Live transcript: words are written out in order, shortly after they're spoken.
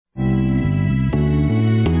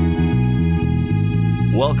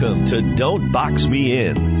Welcome to Don't Box Me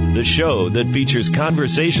In, the show that features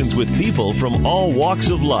conversations with people from all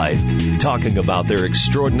walks of life, talking about their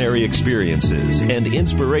extraordinary experiences and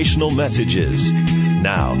inspirational messages.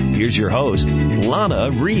 Now, here's your host,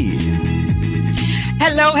 Lana Reed.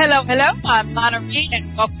 Hello, hello, hello. I'm Lana Reed,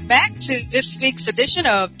 and welcome back to this week's edition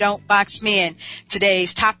of Don't Box Me In.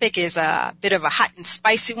 Today's topic is a bit of a hot and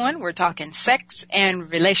spicy one. We're talking sex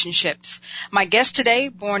and relationships. My guest today,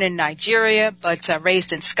 born in Nigeria but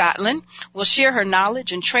raised in Scotland, will share her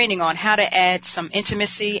knowledge and training on how to add some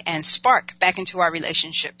intimacy and spark back into our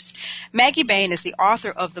relationships. Maggie Bain is the author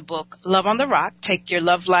of the book Love on the Rock, Take Your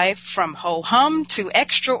Love Life from Ho-Hum to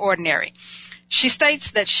Extraordinary. She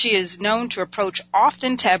states that she is known to approach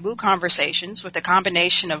often taboo conversations with a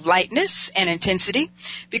combination of lightness and intensity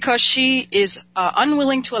because she is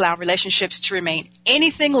unwilling to allow relationships to remain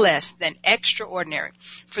anything less than extraordinary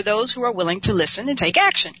for those who are willing to listen and take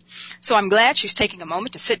action. So I'm glad she's taking a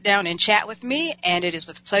moment to sit down and chat with me, and it is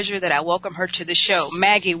with pleasure that I welcome her to the show.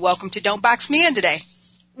 Maggie, welcome to Don't Box Me In today.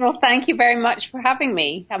 Well, thank you very much for having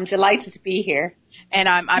me. I'm delighted to be here. And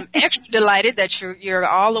I'm extra delighted that you're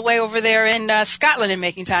all the way over there in Scotland and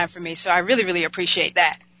making time for me. So I really, really appreciate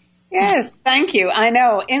that. Yes, thank you. I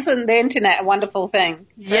know. Isn't the internet a wonderful thing?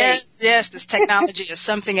 Yes, this technology is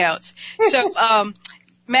something else. So,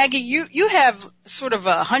 Maggie, you have sort of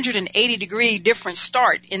a 180-degree different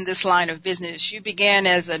start in this line of business. You began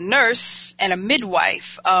as a nurse and a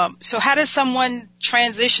midwife. So how does someone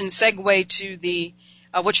segue to the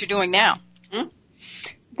what you're doing now?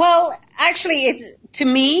 Well, actually, for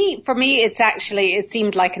me, it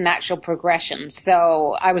seemed like a natural progression.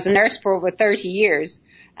 So I was a nurse for over 30 years,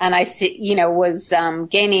 and I, was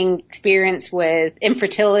gaining experience with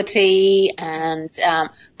infertility and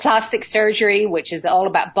plastic surgery, which is all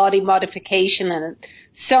about body modification and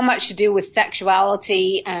so much to do with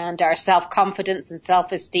sexuality and our self-confidence and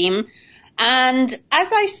self-esteem. And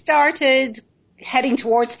as I started heading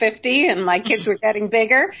towards 50 and my kids were getting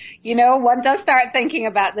bigger, one does start thinking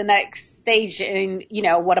about the next stage in,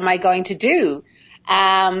 what am I going to do?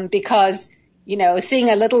 Because, seeing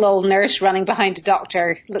a little old nurse running behind a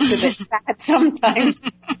doctor looks a bit sad sometimes.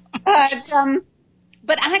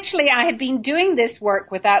 But actually I had been doing this work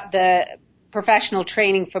without the professional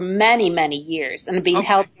training for many, many years and been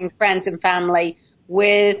helping friends and family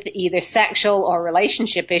with either sexual or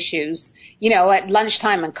relationship issues, at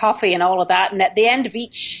lunchtime and coffee and all of that. And at the end of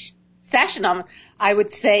each session, I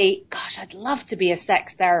would say, gosh, I'd love to be a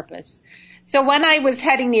sex therapist. So when I was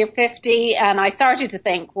heading near 50 and I started to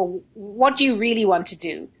think, well, what do you really want to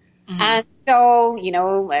do? Mm-hmm. And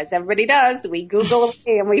so, as everybody does, we Google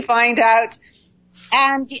away and we find out.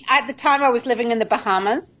 And at the time I was living in the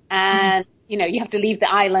Bahamas and you have to leave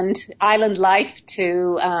the island life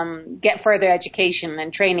to get further education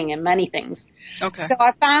and training in many things. Okay. So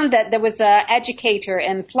I found that there was an educator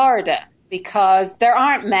in Florida because there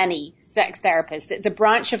aren't many sex therapists. It's a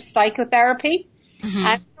branch of psychotherapy. Mm-hmm.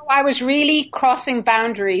 And so I was really crossing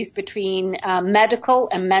boundaries between medical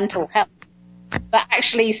and mental health. But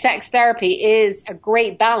actually sex therapy is a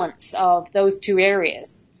great balance of those two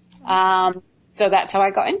areas. So that's how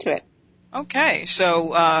I got into it. Okay.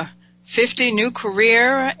 So, 50, new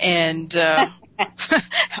career, and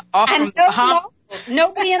off from the Bahamas.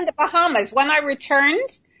 Nobody in the Bahamas. When I returned,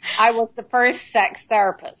 I was the first sex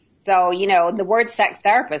therapist. So, the word sex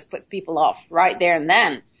therapist puts people off right there and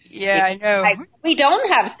then. Yeah, I know. We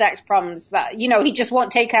don't have sex problems, but, he just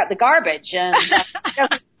won't take out the garbage. And,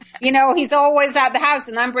 he's always at the house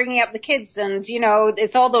and I'm bringing up the kids and,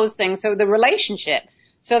 it's all those things. So the relationship.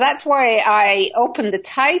 So that's why I opened the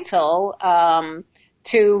title,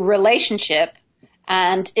 to relationship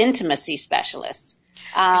and intimacy specialist.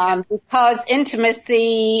 Because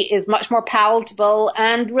intimacy is much more palatable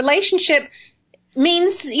and relationship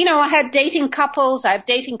means, I have dating couples,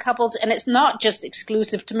 and it's not just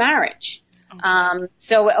exclusive to marriage. Okay.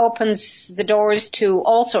 So it opens the doors to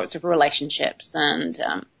all sorts of relationships and,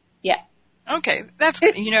 yeah. Okay, that's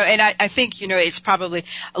good. And I think, it's probably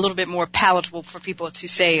a little bit more palatable for people to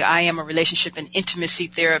say I am a relationship and intimacy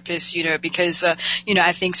therapist, because,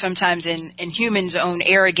 I think sometimes in humans' own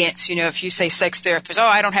arrogance, if you say sex therapist, oh,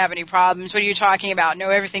 I don't have any problems. What are you talking about? No,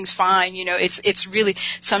 everything's fine. It's really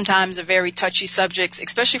sometimes a very touchy subject,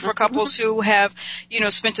 especially for couples who have,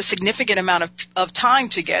 spent a significant amount of time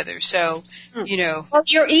together. So, Well,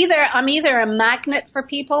 I'm either a magnet for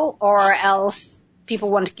people or else people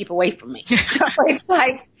want to keep away from me. So it's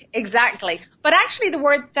like, exactly. But actually the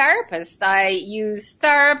word therapist, I use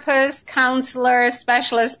therapist, counselor,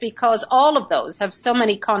 specialist, because all of those have so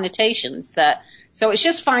many connotations that So it's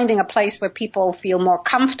just finding a place where people feel more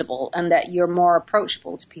comfortable and that you're more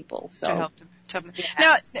approachable to people. So to help them.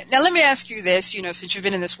 Yeah. Now let me ask you this, since you've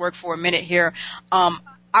been in this work for a minute here,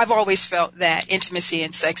 I've always felt that intimacy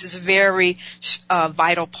and sex is a very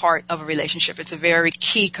vital part of a relationship. It's a very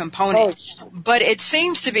key component. Oh. But it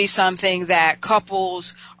seems to be something that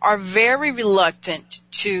couples are very reluctant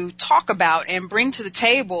to talk about and bring to the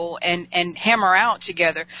table and hammer out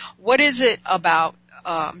together. What is it about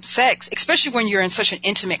sex, especially when you're in such an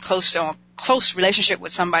intimate, close relationship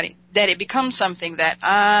with somebody, that it becomes something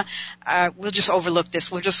that we'll just overlook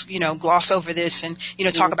this, we'll just gloss over this and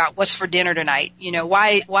talk about what's for dinner tonight?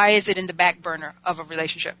 Why is it in the back burner of a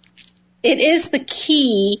relationship? It is the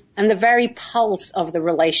key and the very pulse of the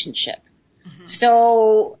relationship. Mm-hmm.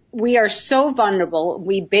 So we are so vulnerable,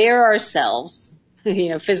 we bare ourselves,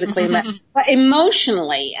 physically, but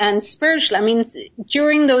emotionally and spiritually. I mean,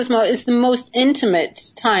 during those moments is the most intimate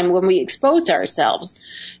time when we expose ourselves.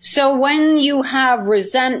 So when you have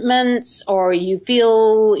resentments or you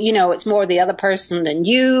feel, it's more the other person than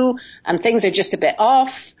you and things are just a bit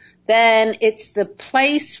off, then it's the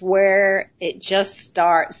place where it just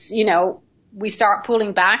starts, we start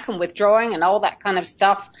pulling back and withdrawing and all that kind of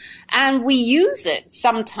stuff. And we use it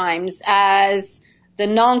sometimes as the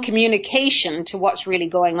non-communication to what's really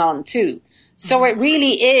going on too. So it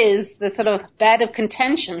really is the sort of bed of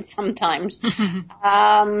contention sometimes.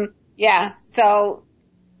 So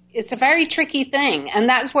it's a very tricky thing. And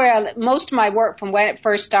that's where most of my work from when it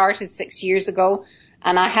first started 6 years ago.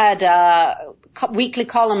 And I had a weekly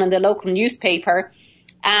column in the local newspaper.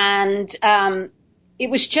 And it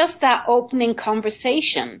was just that opening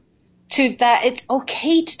conversation to that it's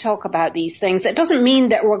okay to talk about these things. It doesn't mean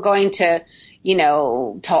that we're going to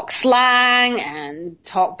talk slang and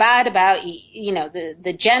talk bad about,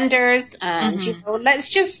 the genders and,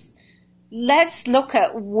 let's look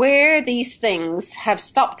at where these things have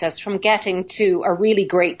stopped us from getting to a really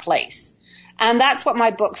great place. And that's what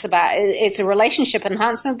my book's about. It's a relationship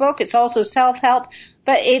enhancement book. It's also self-help,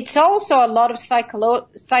 but it's also a lot of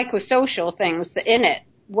psychosocial things in it.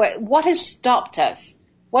 What has stopped us?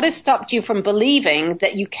 What has stopped you from believing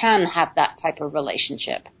that you can have that type of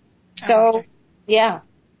relationship? So, yeah.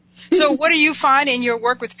 So what do you find in your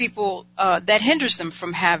work with people that hinders them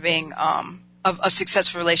from having a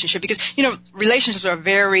successful relationship? Because, relationships are a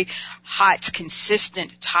very hot,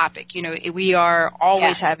 consistent topic. We are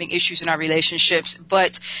always having issues in our relationships,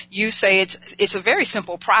 but you say it's a very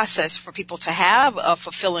simple process for people to have a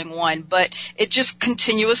fulfilling one, but it just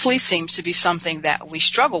continuously seems to be something that we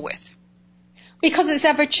struggle with. Because it's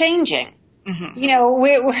ever changing.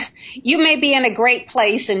 Mm-hmm. You may be in a great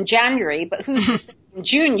place in January, but who's to say in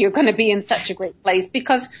June you're going to be in such a great place?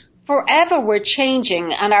 Because forever we're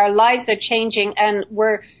changing and our lives are changing and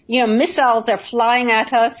missiles are flying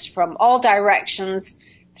at us from all directions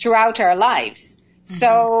throughout our lives. Mm-hmm.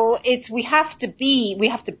 So we have to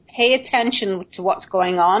pay attention to what's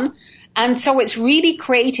going on. And so it's really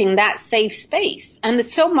creating that safe space. And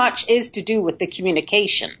so much is to do with the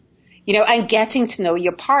communication, and getting to know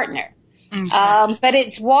your partner. Okay. But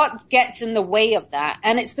it's what gets in the way of that.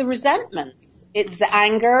 And it's the resentments. It's the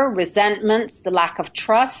anger, resentments, the lack of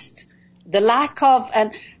trust, the lack of,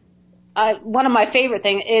 and one of my favorite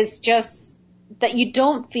things is just that you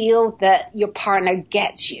don't feel that your partner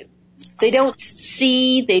gets you. They don't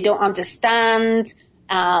see, they don't understand.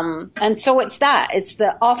 And so it's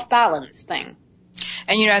the off balance thing.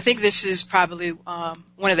 And, I think this is probably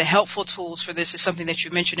one of the helpful tools for this is something that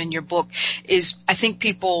you mentioned in your book is I think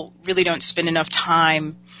people really don't spend enough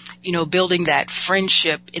time, building that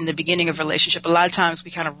friendship in the beginning of a relationship. A lot of times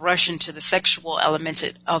we kind of rush into the sexual element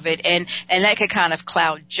of it, and that can kind of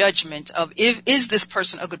cloud judgment of is this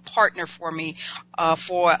person a good partner for me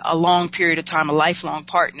for a long period of time, a lifelong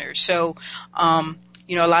partner. So,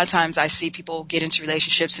 a lot of times I see people get into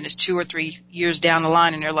relationships and it's 2 or 3 years down the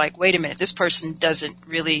line and they're like, wait a minute, this person doesn't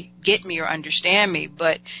really get me or understand me,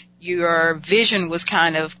 but your vision was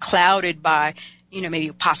kind of clouded by,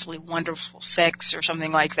 maybe possibly wonderful sex or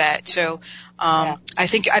something like that. So, I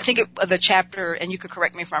think the chapter, and you could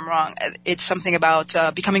correct me if I'm wrong, it's something about,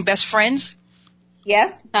 becoming best friends.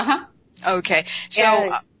 Yes. Uh-huh. Okay.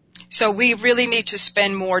 So we really need to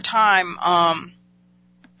spend more time,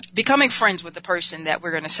 becoming friends with the person that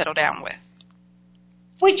we're going to settle down with.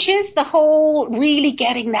 Which is the whole, really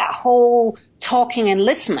getting that whole talking and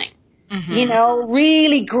listening. Mm-hmm.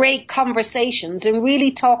 Really great conversations and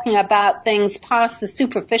really talking about things past the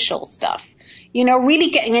superficial stuff. Really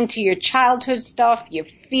getting into your childhood stuff, your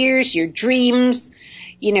fears, your dreams,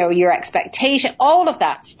 your expectation, all of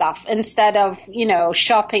that stuff instead of,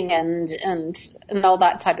 shopping and all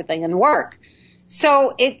that type of thing and work.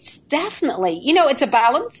 So it's definitely, it's a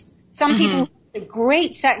balance. Some people have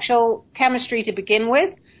great sexual chemistry to begin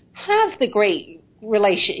with, have the great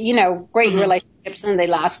relationships and they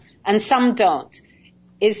last, and some don't.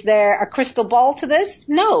 Is there a crystal ball to this?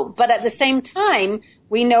 No. But at the same time,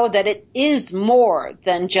 we know that it is more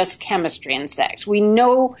than just chemistry and sex. We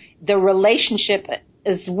know the relationship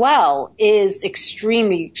as well is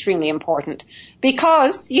extremely, extremely important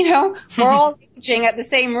because, we're all aging at the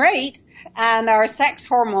same rate and our sex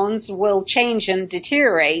hormones will change and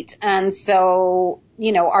deteriorate. And so,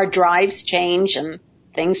 our drives change and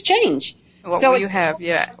things change. What will you have?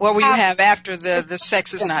 Yeah. What will you have after the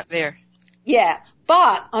sex is not there? Yeah.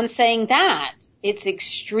 But on saying that, it's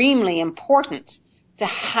extremely important to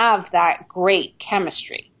have that great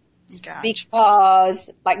chemistry. Gotcha. Because,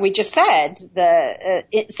 like we just said, the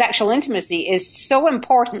sexual intimacy is so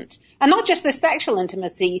important. And not just the sexual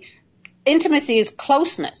intimacy is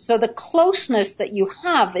closeness. So the closeness that you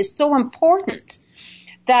have is so important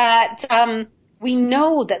that we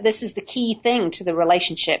know that this is the key thing to the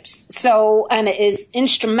relationships. So, and it is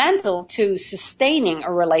instrumental to sustaining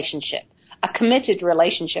a relationship, a committed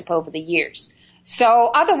relationship over the years. So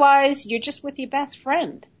otherwise, you're just with your best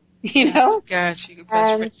friend, Gotcha, your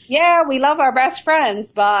best friend. Yeah, we love our best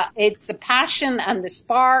friends, but it's the passion and the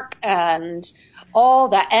spark and all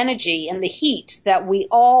the energy and the heat that we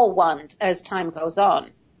all want as time goes on.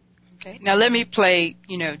 Okay. Now let me play,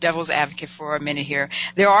 devil's advocate for a minute here.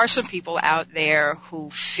 There are some people out there who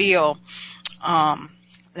feel,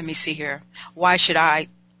 let me see here. Why should I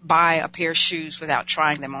buy a pair of shoes without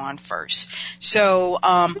trying them on first? So,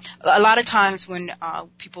 a lot of times when,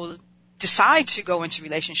 people decide to go into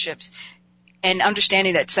relationships and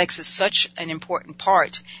understanding that sex is such an important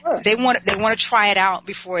part, they want to try it out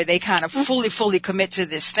before they kind of fully commit to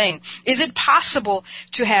this thing. Is it possible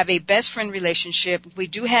to have a best friend relationship? We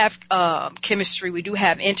do have chemistry, we do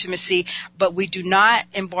have intimacy, but we do not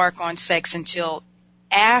embark on sex until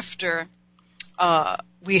after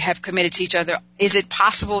we have committed to each other. Is it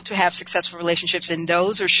possible to have successful relationships in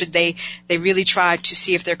those, or should they really try to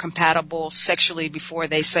see if they're compatible sexually before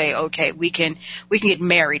they say, okay, we can get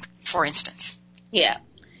married, for instance? Yeah.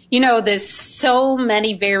 There's so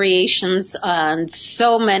many variations and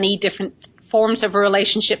so many different forms of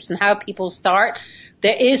relationships and how people start.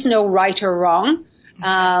 There is no right or wrong.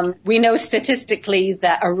 We know statistically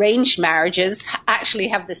that arranged marriages actually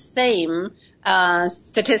have the same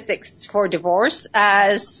statistics for divorce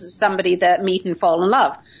as somebody that meet and fall in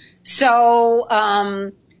love. So,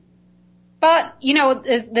 but,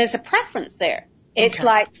 there's a preference there. It's okay.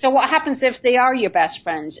 Like, so what happens if they are your best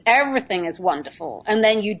friends? Everything is wonderful. And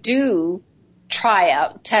then you do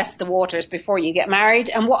test the waters before you get married.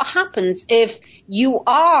 And what happens if you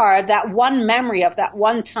are, that one memory of that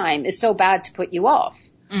one time is so bad to put you off?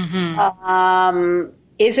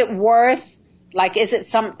 Is it worth, is it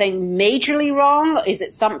something majorly wrong? Is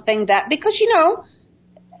it something that, because,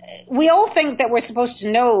 we all think that we're supposed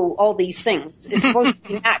to know all these things. It's supposed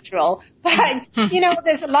to be natural. But,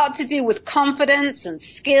 there's a lot to do with confidence and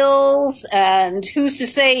skills. And who's to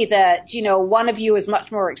say that, one of you is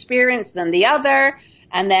much more experienced than the other.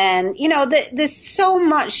 And then, there's so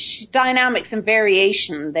much dynamics and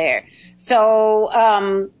variation there. So,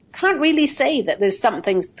 can't really say that there's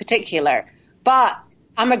something particular. But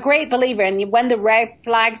I'm a great believer in when the red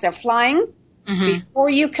flags are flying, before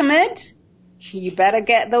you commit, you better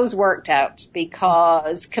get those worked out,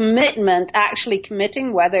 because actually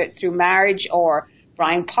committing, whether it's through marriage or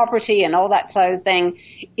buying property and all that sort of thing,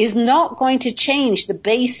 is not going to change the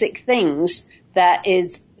basic things that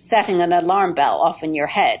is setting an alarm bell off in your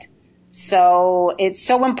head. So it's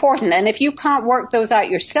so important. And if you can't work those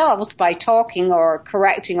out yourselves by talking or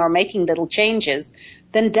correcting or making little changes,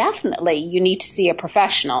 then definitely you need to see a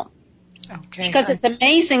professional. Okay. Because it's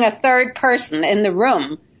amazing, a third person in the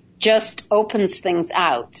room just opens things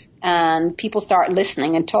out and people start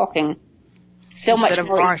listening and talking so much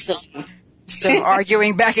more easily. Instead of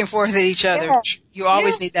arguing back and forth with each other. Yeah. You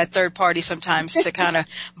always need that third party sometimes to kind of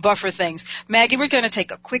buffer things. Maggie, we're going to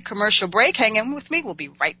take a quick commercial break. Hang in with me. We'll be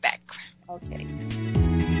right back. Okay.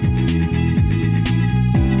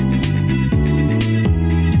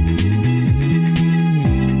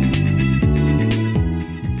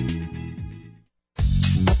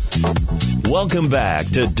 Welcome back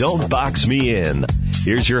to Don't Box Me In.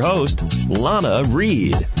 Here's your host, Lana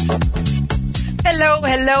Reed. Hello,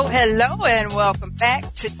 and welcome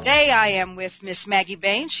back. Today I am with Miss Maggie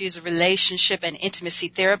Bain. She is a relationship and intimacy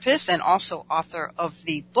therapist and also author of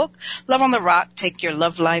the book, Love on the Rock, Take Your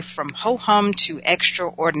Love Life from Ho-Hum to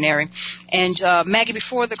Extraordinary. And Maggie,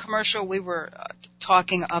 before the commercial, we were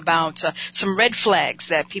talking about some red flags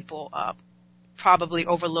that people probably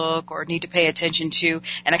overlook or need to pay attention to.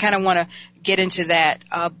 And I kind of want to get into that.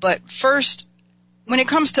 But first, when it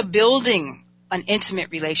comes to building an intimate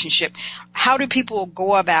relationship, how do people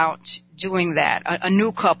go about doing that? A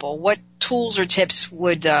new couple, what tools or tips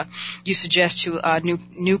would you suggest to a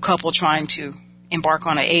new couple trying to embark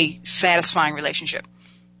on a satisfying relationship?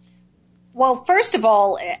 Well, first of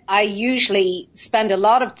all, I usually spend a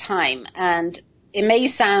lot of time, and it may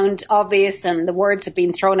sound obvious, and the words have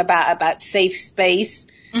been thrown about safe space,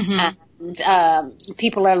 and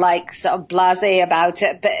people are like sort of blasé about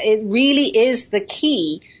it, but it really is the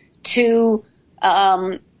key to,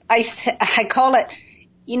 I call it,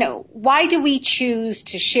 you know, why do we choose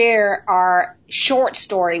to share our short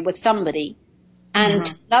story with somebody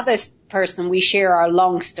and another person we share our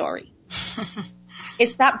long story?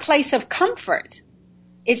 It's that place of comfort.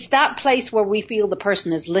 It's that place where we feel the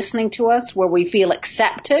person is listening to us, where we feel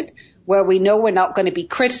accepted, where we know we're not going to be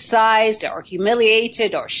criticized or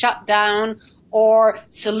humiliated or shut down or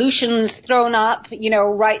solutions thrown up, you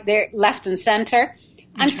know, right there, left and center.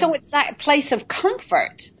 And so it's that place of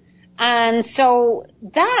comfort. And so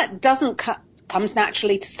that comes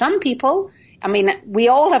naturally to some people. I mean, we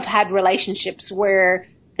all have had relationships where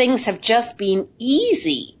things have just been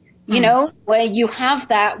easy, you know, where you have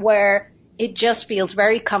that where it just feels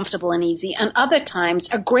very comfortable and easy. And other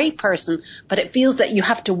times a great person, but it feels that you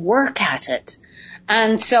have to work at it.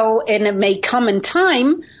 And so, and it may come in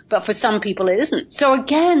time, but for some people it isn't. So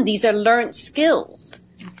again, these are learned skills.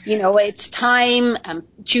 You know, it's time and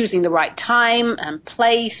choosing the right time and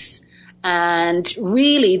place. And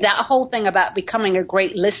really that whole thing about becoming a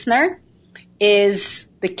great listener is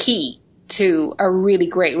the key to a really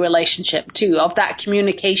great relationship too, of that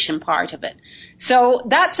communication part of it. So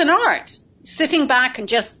that's an art, sitting back and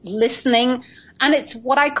just listening. And it's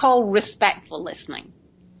what I call respectful listening.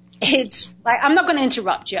 It's like, I'm not going to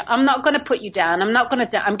interrupt you. I'm not going to put you down.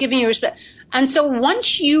 I'm giving you respect. And so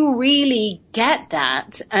once you really get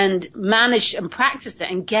that and manage and practice it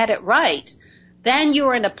and get it right, then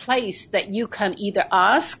you're in a place that you can either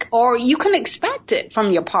ask or you can expect it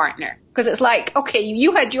from your partner. Because it's like, okay,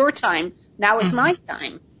 you had your time. Now it's my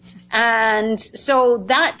time. And so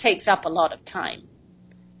that takes up a lot of time.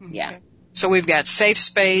 Yeah. So we've got safe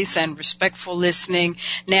space and respectful listening.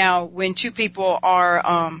 Now, when two people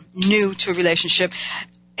are new to a relationship,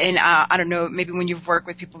 and I don't know, maybe when you've worked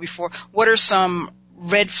with people before, what are some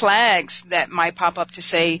red flags that might pop up to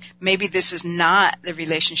say, maybe this is not the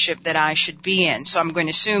relationship that I should be in? So I'm going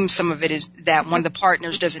to assume some of it is that one of the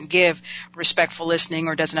partners doesn't give respectful listening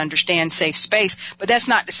or doesn't understand safe space. But that's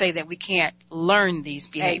not to say that we can't learn these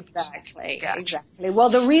behaviors. Exactly. Gotcha. Exactly. Well,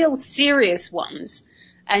 the real serious ones,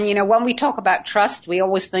 and you know, when we talk about trust, we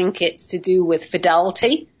always think it's to do with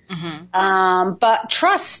fidelity. But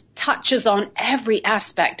trust touches on every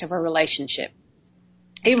aspect of a relationship.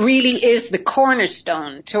 It really is the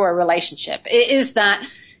cornerstone to a relationship. It is that,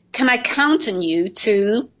 can I count on you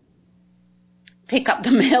to pick up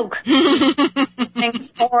the milk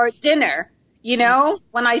or dinner? You know,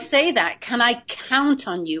 when I say that, can I count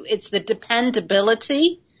on you? It's the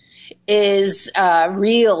dependability is a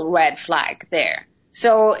real red flag there.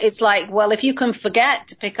 So it's like, well, if you can forget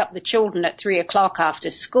to pick up the children at 3:00 after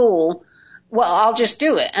school, well, I'll just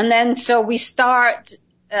do it. And then so we start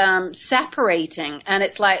separating, and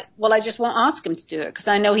it's like, well, I just won't ask him to do it because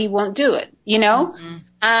I know he won't do it, you know?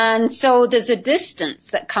 And so there's a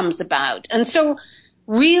distance that comes about. And so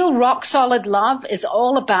real rock solid love is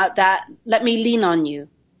all about that. Let me lean on you.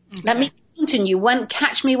 Let me count on you.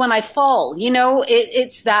 Catch me when I fall. You know,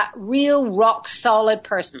 it's that real rock solid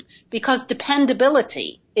person, because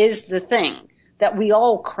dependability is the thing that we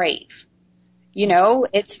all crave. You know,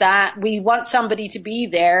 it's that we want somebody to be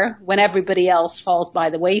there when everybody else falls by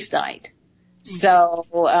the wayside. So,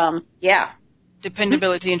 yeah.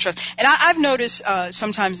 Dependability and trust. And I've noticed,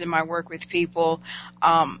 sometimes in my work with people,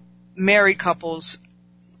 married couples,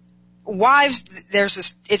 wives,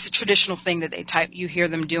 it's a traditional thing that you hear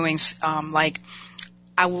them doing, like,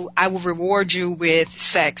 I will reward you with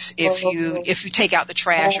sex if you take out the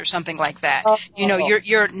trash or something like that. You know,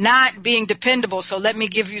 you're not being dependable, so let me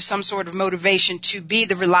give you some sort of motivation to be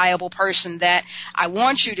the reliable person that I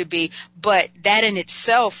want you to be. But that in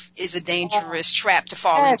itself is a dangerous trap to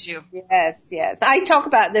fall into. Yes. I talk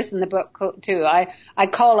about this in the book too. I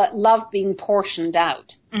call it love being portioned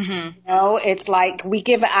out. You know, it's like we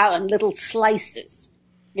give it out in little slices.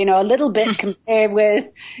 You know, a little bit compared with,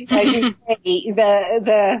 as you say,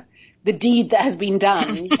 the deed that has been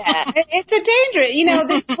done. Yeah. It's a danger. You know,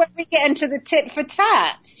 this is where we get into the tit for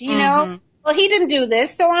tat. You know, well, he didn't do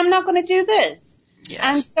this, so I'm not going to do this. Yes.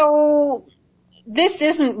 And so this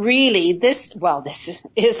isn't really this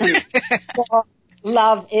isn't what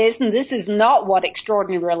love is, and this is not what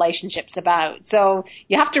Extraordinary Relationship's about. So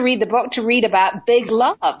you have to read the book to read about big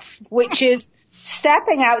love, which is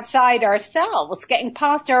stepping outside ourselves, getting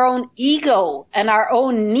past our own ego and our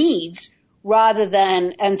own needs rather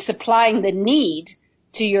than, and supplying the need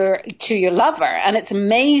to your lover. And it's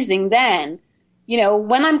amazing then,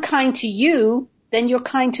 when I'm kind to you, then you're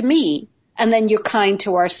kind to me. And then you're kind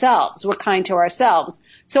to ourselves. We're kind to ourselves.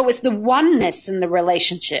 So it's the oneness in the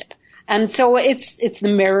relationship. And so it's the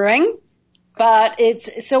mirroring, but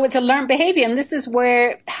it's a learned behavior. And this is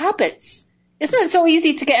where habits, isn't it so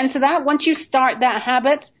easy to get into that? Once you start that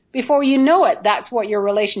habit, before you know it, that's what your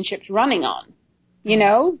relationship's running on,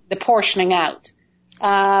 the portioning out.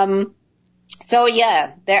 So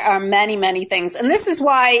yeah, there are many, many things. And this is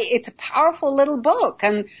why it's a powerful little book.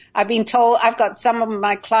 And I've been told, I've got some of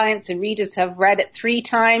my clients and readers have read it 3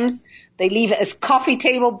 times. They leave it as coffee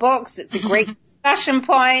table books. It's a great discussion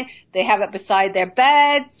point. They have it beside their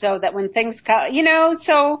bed so that when things come,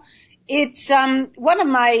 so it's, one of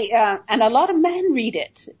my, and a lot of men read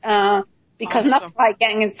it, because awesome. Not quite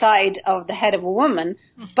getting inside of the head of a woman,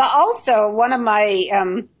 but also one of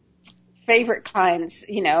my, favorite clients,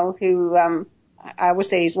 who, I would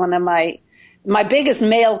say he's one of my biggest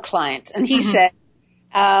male clients. And he said,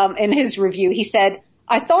 in his review, he said,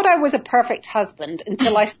 I thought I was a perfect husband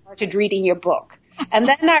until I started reading your book. And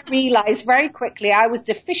then I realized very quickly I was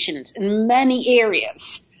deficient in many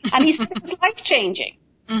areas. And he said it was life-changing.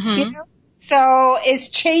 So it's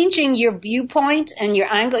changing your viewpoint and your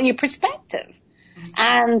angle and your perspective.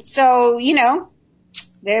 And so,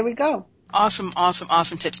 there we go. Awesome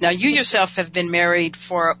tips. Now, you yourself have been married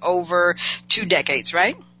for over 2 decades,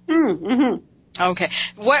 right? Mm-hmm. Okay.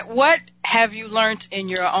 What have you learned in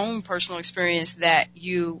your own personal experience that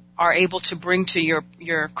you are able to bring to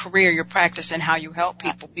your career, your practice, and how you help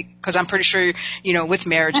people? Because I'm pretty sure, with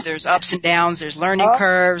marriage, there's ups and downs, there's learning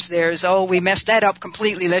curves, there's, we messed that up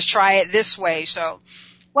completely, let's try it this way. So.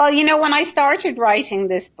 Well, when I started writing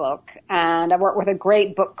this book, and I worked with a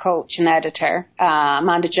great book coach and editor,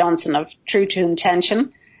 Amanda Johnson of True to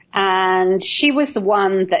Intention, and she was the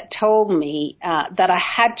one that told me that I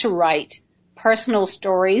had to write personal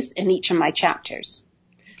stories in each of my chapters.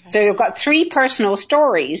 Okay. So you've got 3 personal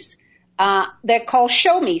stories. They're called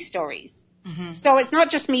show me stories. Mm-hmm. So it's not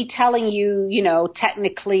just me telling you,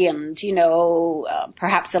 technically and,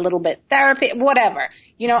 perhaps a little bit therapy, whatever.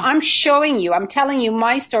 I'm showing you, I'm telling you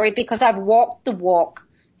my story because I've walked the walk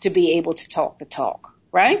to be able to talk the talk,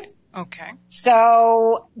 right? Okay.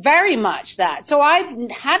 So very much that. So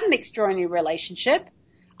I've had an extraordinary relationship.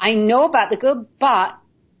 I know about the good, but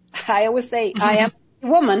I always say I am a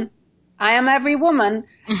woman. I am every woman.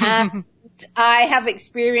 And I have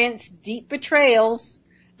experienced deep betrayals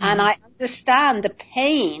and I understand the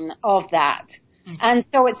pain of that. And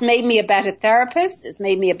so it's made me a better therapist. It's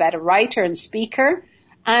made me a better writer and speaker.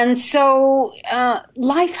 And so,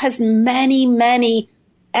 life has many, many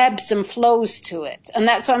ebbs and flows to it. And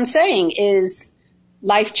that's what I'm saying is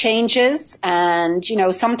life changes. And,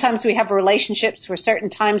 sometimes we have relationships for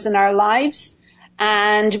certain times in our lives.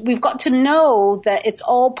 And we've got to know that it's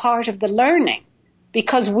all part of the learning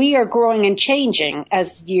because we are growing and changing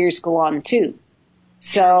as years go on too.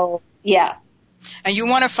 So, yeah. And you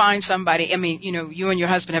want to find somebody, you and your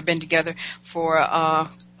husband have been together for a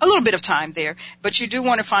little bit of time there, but you do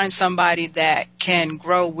want to find somebody that can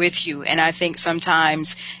grow with you. And I think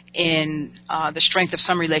sometimes in the strength of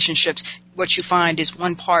some relationships, what you find is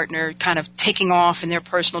one partner kind of taking off in their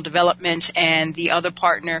personal development and the other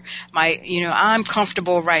partner might, I'm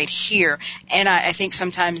comfortable right here. And I think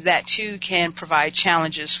sometimes that too can provide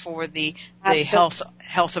challenges for the health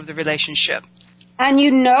of the relationship. And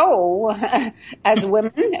as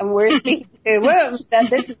women, and we're speaking to women,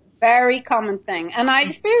 that this is a very common thing. And I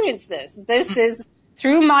experienced this. This is,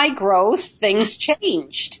 through my growth, things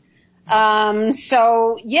changed.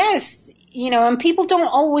 So, yes, and people don't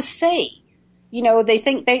always say, they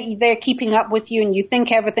think they're keeping up with you and you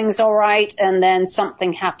think everything's all right and then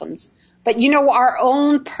something happens. But, our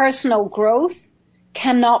own personal growth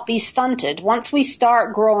cannot be stunted. Once we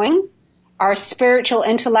start growing, our spiritual,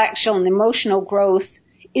 intellectual, and emotional growth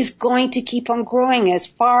is going to keep on growing as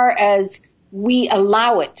far as we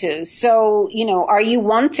allow it to. So, are you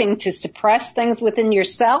wanting to suppress things within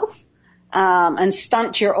yourself and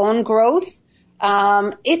stunt your own growth?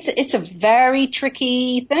 It's a very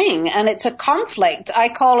tricky thing, and it's a conflict. I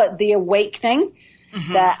call it the awakening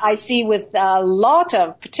that I see with a lot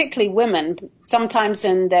of, particularly women, sometimes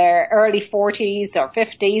in their early 40s or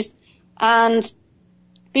 50s, and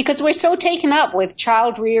because we're so taken up with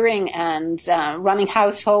child rearing and running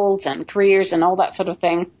households and careers and all that sort of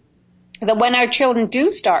thing, that when our children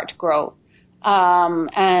do start to grow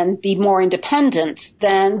and be more independent,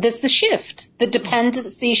 then there's the shift. The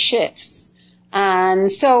dependency shifts.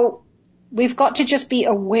 And so we've got to just be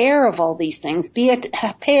aware of all these things,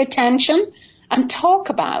 pay attention and talk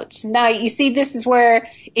about. Now, you see, this is where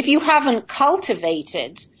if you haven't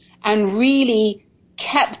cultivated and really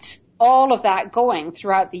kept all of that going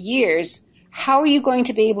throughout the years, how are you going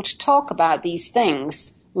to be able to talk about these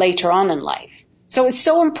things later on in life? So it's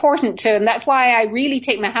so important to, and that's why I really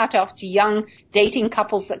take my hat off to young dating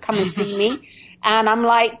couples that come and see me. And I'm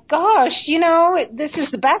like, gosh, this is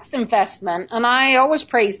the best investment. And I always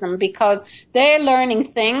praise them because they're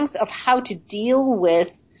learning things of how to deal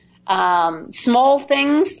with small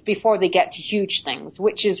things before they get to huge things,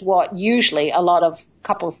 which is what usually a lot of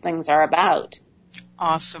couples things are about.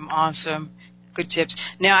 Awesome. Good tips.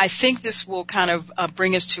 Now, I think this will kind of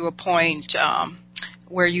bring us to a point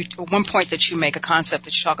where one point that you make, a concept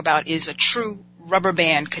that you talk about, is a true rubber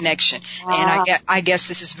band connection. And I guess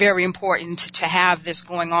this is very important to have this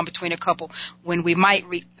going on between a couple when we might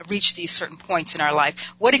reach these certain points in our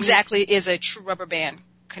life. What exactly is a true rubber band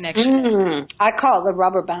connection? I call it the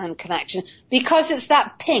rubber band connection because it's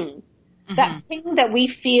that ping, that ping that we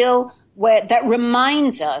feel that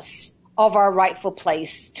reminds us of our rightful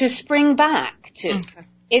place to spring back to. Okay.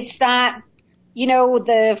 It's that,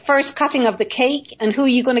 the first cutting of the cake and who are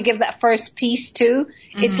you going to give that first piece to?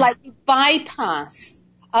 It's like we bypass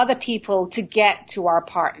other people to get to our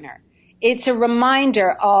partner. It's a reminder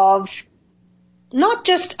of not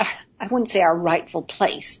just, I wouldn't say our rightful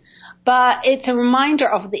place, but it's a reminder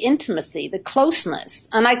of the intimacy, the closeness.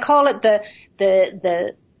 And I call it the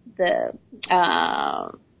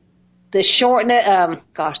shortness,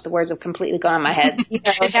 the words have completely gone in my head.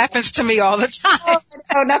 It happens to me all the time.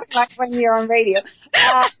 Oh, nothing like when you're on radio.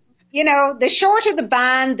 The shorter the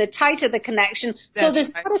band, the tighter the connection. So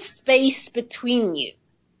there's not a space between you,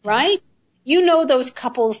 right? Those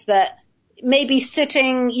couples that may be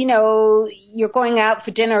sitting, you're going out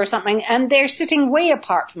for dinner or something, and they're sitting way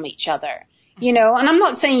apart from each other. And I'm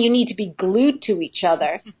not saying you need to be glued to each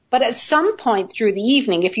other, but at some point through the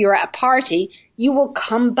evening, if you're at a party, you will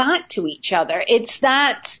come back to each other. It's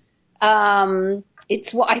that,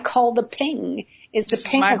 it's what I call the ping. This is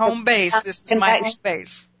my home base. This is my home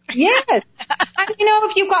base. Yes. And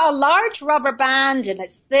if you've got a large rubber band and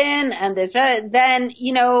it's thin and there's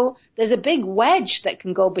a big wedge that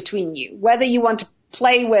can go between you, whether you want to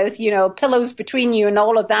play with, pillows between you and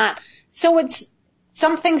all of that. So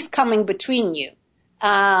something's coming between you.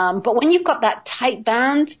 But when you've got that tight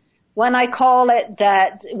band, when I call it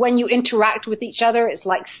that when you interact with each other, it's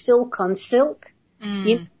like silk on silk.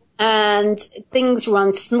 And things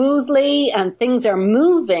run smoothly and things are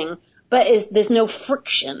moving, but there's no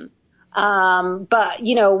friction. But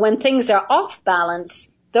when things are off balance,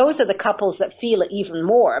 those are the couples that feel it even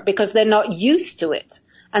more because they're not used to it.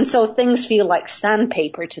 And so things feel like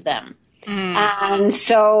sandpaper to them. And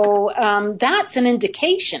so that's an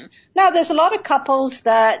indication. Now, there's a lot of couples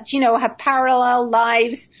that, have parallel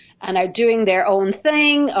lives and are doing their own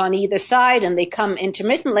thing on either side, and they come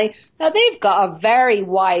intermittently. Now, they've got a very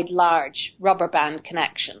wide, large rubber band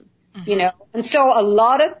connection, and so a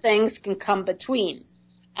lot of things can come between.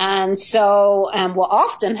 And so what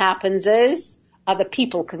often happens is other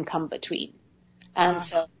people can come between. And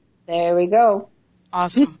so there we go.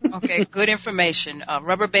 Awesome. Okay, good information.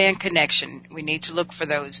 Rubber band connection. We need to look for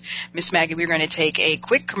those. Miss Maggie, we're going to take a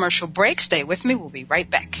quick commercial break. Stay with me. We'll be right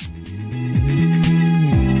back.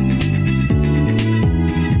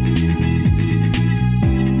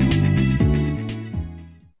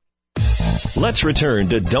 Let's return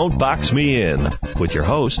to Don't Box Me In with your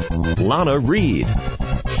host, Lana Reed.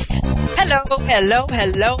 Hello,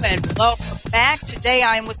 and welcome back. Today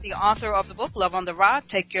I am with the author of the book, Love on the Rock,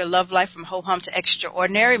 Take Your Love Life from Ho-Hum to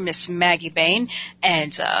Extraordinary, Miss Maggie Bain.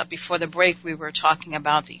 And before the break, we were talking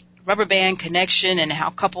about the rubber band connection and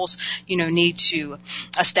how couples, need to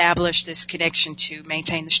establish this connection to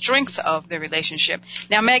maintain the strength of their relationship.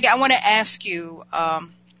 Now, Maggie, I want to ask you,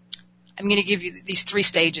 I'm going to give you these 3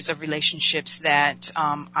 stages of relationships that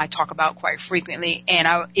I talk about quite frequently.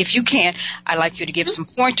 And if you can, I'd like you to give some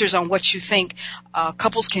pointers on what you think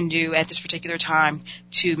couples can do at this particular time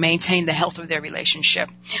to maintain the health of their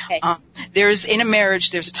relationship. Okay. In a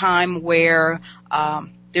marriage, there's a time where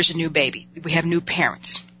there's a new baby. We have new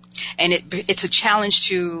parents. and it's a challenge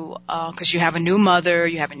to, cause you have a new mother,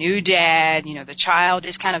 you have a new dad, the child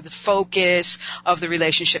is kind of the focus of the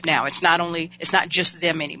relationship now. It's not just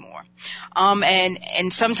them anymore.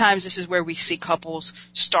 And sometimes this is where we see couples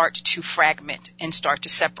start to fragment and start to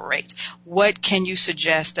separate. What can you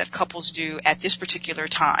suggest that couples do at this particular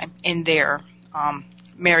time in their,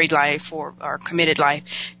 married life or committed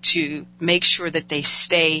life to make sure that they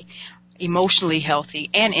stay emotionally healthy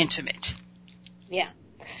and intimate? Yeah.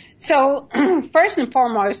 So first and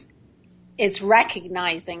foremost, it's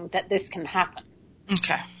recognizing that this can happen.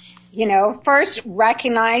 Okay. First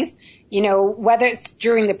recognize, whether it's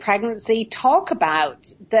during the pregnancy, talk about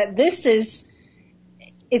that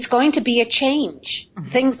it's going to be a change.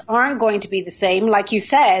 Mm-hmm. Things aren't going to be the same. Like you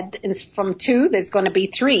said, from 2, there's going to be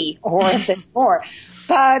 3 or a bit more.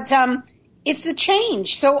 But it's a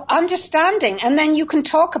change. So understanding, and then you can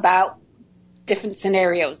talk about different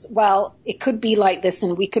scenarios. Well, it could be like this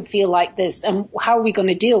and we could feel like this, and how are we going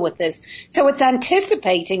to deal with this? So it's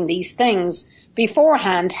anticipating these things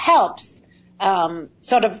beforehand helps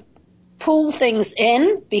sort of pull things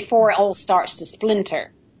in before it all starts to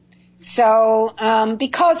splinter. So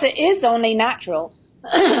because it is only natural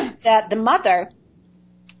that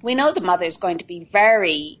we know the mother is going to be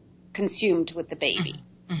very consumed with the baby.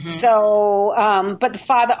 Mm-hmm. So, but the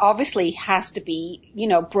father obviously has to be,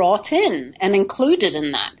 brought in and included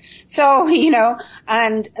in that. So,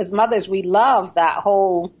 and as mothers, we love that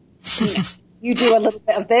whole, you do a little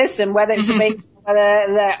bit of this, and whether it's a baby,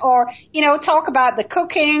 or, talk about the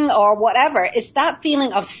cooking or whatever. It's that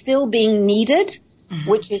feeling of still being needed, mm-hmm.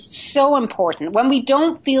 which is so important. When we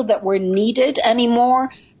don't feel that we're needed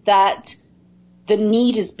anymore, that the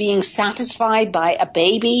need is being satisfied by a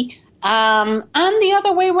baby, and the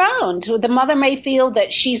other way around. The mother may feel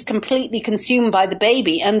that she's completely consumed by the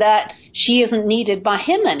baby and that she isn't needed by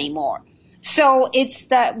him anymore. So it's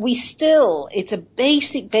that it's a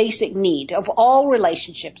basic need of all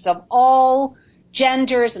relationships, of all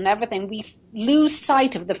genders and everything. We lose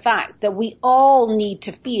sight of the fact that we all need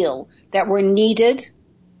to feel that we're needed,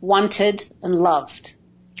 wanted, and loved.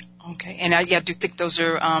 Okay. And I do think those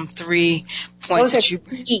are 3 points those are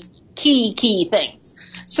key things.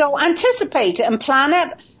 So anticipate it and plan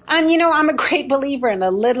it. And, I'm a great believer in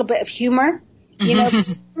a little bit of humor.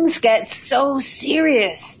 Things get so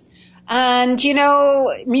serious. And,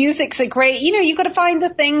 music's a great, you got to find the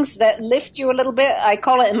things that lift you a little bit. I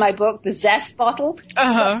call it in my book the zest bottle.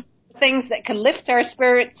 Uh-huh. Things that can lift our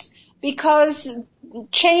spirits, because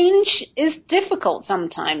change is difficult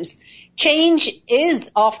sometimes. Change is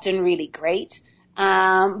often really great,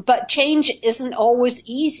 but change isn't always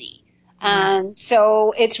easy. And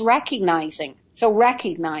so it's recognizing. So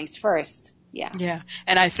recognize first. Yeah. Yeah.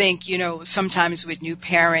 And I think, sometimes with new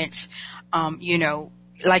parents,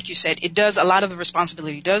 like you said, a lot of the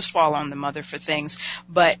responsibility does fall on the mother for things,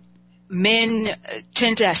 but men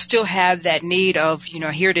tend to still have that need of,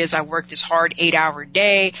 here it is, I work this hard 8-hour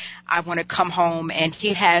day. I want to come home, and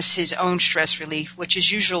he has his own stress relief, which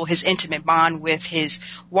is usual his intimate bond with his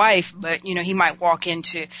wife. But, he might walk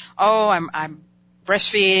into, I'm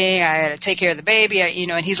breastfeeding, I had to take care of the baby,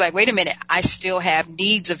 and he's like, wait a minute, I still have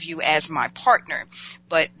needs of you as my partner,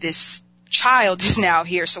 but this child is now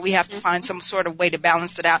here, so we have to find some sort of way to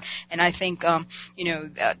balance it out. And I think,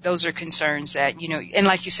 those are concerns that, and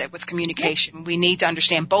like you said, with communication, we need to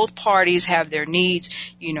understand both parties have their needs.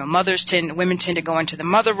 Women tend to go into the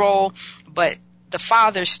mother role, but the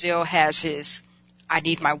father still has his, I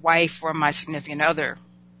need my wife or my significant other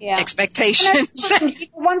expectations.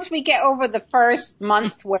 Once we get over the first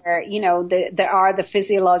month where, there are the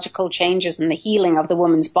physiological changes and the healing of the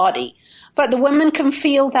woman's body, but the women can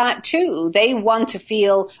feel that too. They want to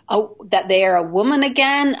feel that they are a woman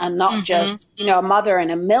again and not just, a mother and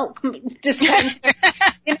a milk dispenser.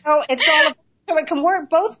 It's all about, so it can work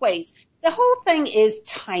both ways. The whole thing is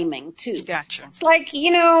timing too. Gotcha. It's like,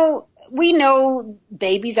 we know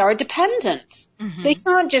babies are dependent. Mm-hmm. They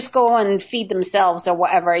can't just go and feed themselves or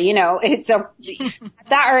whatever, it's at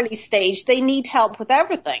that early stage, they need help with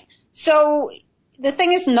everything. So the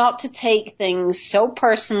thing is not to take things so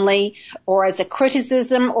personally or as a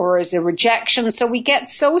criticism or as a rejection. So we get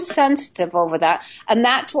so sensitive over that. And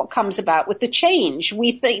that's what comes about with the change.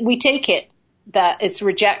 We take it that it's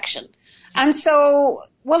rejection. And so,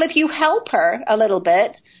 well, if you help her a little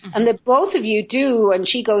bit, and that both of you do, and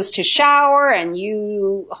she goes to shower and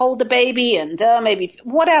you hold the baby and maybe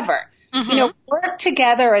whatever, work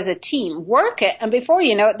together as a team, work it. And before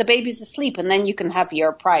you know it, the baby's asleep, and then you can have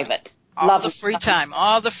your private all the free time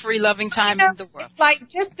loving time in the world. It's like,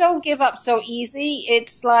 just don't give up so easy.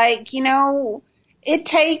 It's like, it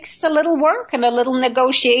takes a little work and a little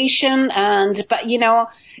negotiation but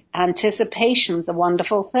anticipation's a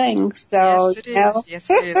wonderful thing. So, yes, it is. Yes,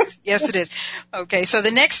 it is. Yes, it is. Okay. So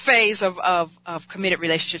the next phase of committed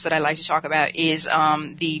relationships that I like to talk about is,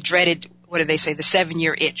 the dreaded, what do they say? The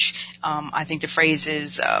 7-year itch. I think the phrase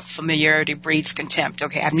is, familiarity breeds contempt.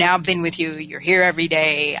 Okay. I've now been with you. You're here every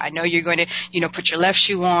day. I know you're going to, put your left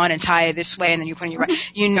shoe on and tie it this way, and then you put on your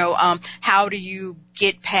right. How do you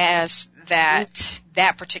get past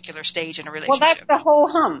that particular stage in a relationship? Well, that's the whole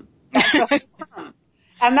hum. That's the whole hum.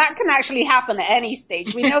 And that can actually happen at any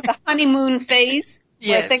stage. We know the honeymoon phase,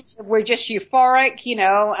 where things, we're just euphoric,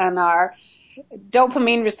 and our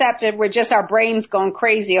dopamine receptive, our brain's going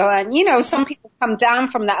crazy. And, some people come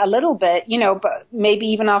down from that a little bit, but maybe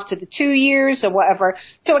even after the 2 years or whatever.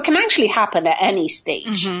 So it can actually happen at any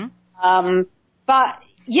stage. Mm-hmm. But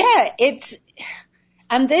yeah,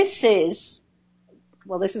 this is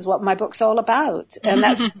what my book's all about. And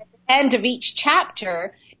that's at the end of each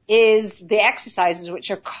chapter is the exercises,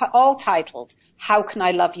 which are all titled, How Can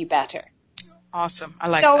I Love You Better? Awesome. I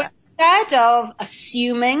like that. So instead of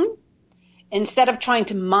assuming, instead of trying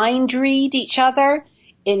to mind read each other,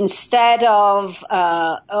 instead of,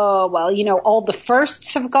 all the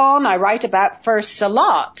firsts have gone, I write about firsts a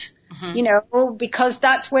lot. Mm-hmm. Because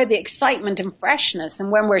that's where the excitement and freshness,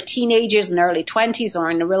 and when we're teenagers and early 20s or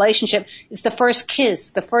in a relationship, it's the first kiss,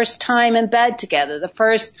 the first time in bed together, the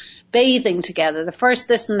first bathing together, the first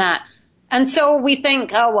this and that. And so we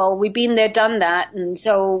think, we've been there, done that. And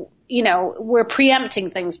so, we're preempting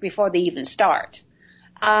things before they even start.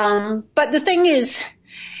 But the thing is,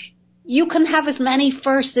 you can have as many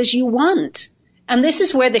firsts as you want. And this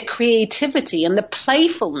is where the creativity and the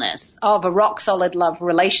playfulness of a rock-solid love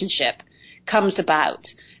relationship comes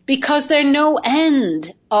about, because there are no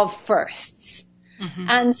end of firsts. Mm-hmm.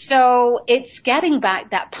 And so it's getting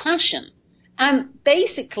back that passion. And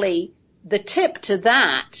basically, the tip to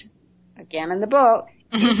that, again in the book,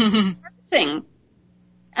 is flirting.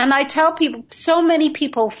 And I tell people, so many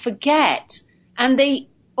people forget and they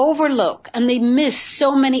overlook and they miss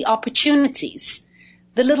so many opportunities,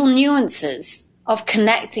 the little nuances of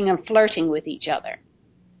connecting and flirting with each other.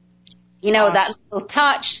 Awesome. That little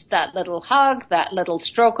touch, that little hug, that little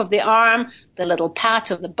stroke of the arm, the little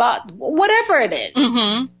pat of the butt, whatever it is.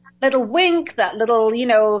 Mm-hmm. Little wink, that little,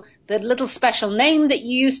 the little special name that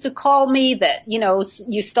you used to call me that,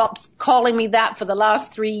 you stopped calling me that for the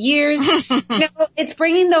last 3 years. It's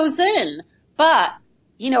bringing those in. But,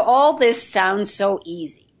 all this sounds so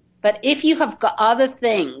easy. But if you have got other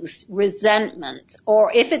things, resentment,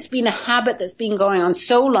 or if it's been a habit that's been going on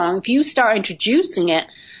so long, if you start introducing it,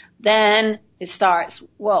 then it starts,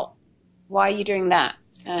 well, why are you doing that?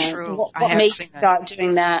 True. What makes you start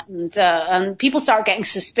doing that? And people start getting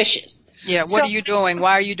suspicious. Yeah, what are you doing?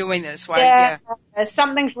 Why are you doing this?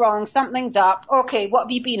 Something's wrong, something's up. Okay, what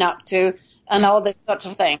have you been up to? And all this sort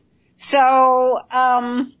of thing. So,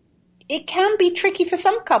 it can be tricky for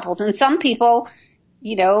some couples, and some people,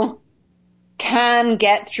 can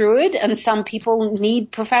get through it, and some people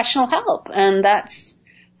need professional help, and that's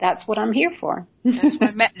what I'm here for.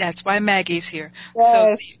 That's why Maggie's here.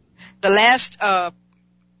 Yes. So the last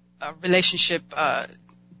relationship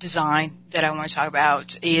design that I want to talk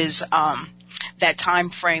about is that time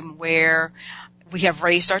frame where we have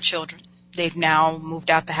raised our children. They've now moved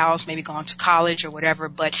out the house, maybe gone to college or whatever,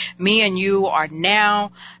 but me and you are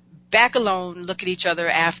now back alone, look at each other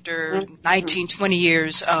after 19, 20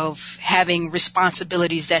 years of having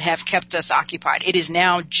responsibilities that have kept us occupied. It is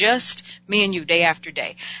now just me and you day after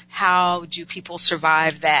day. How do people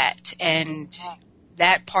survive that and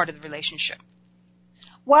that part of the relationship?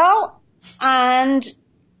 Well,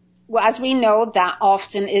 as we know, that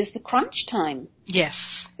often is the crunch time.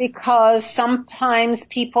 Yes. Because sometimes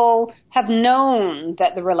people have known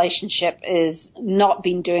that the relationship is not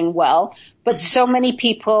been doing well, but so many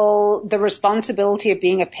people, the responsibility of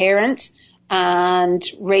being a parent and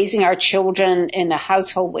raising our children in a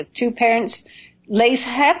household with two parents lays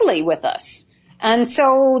heavily with us. And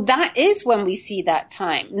so that is when we see that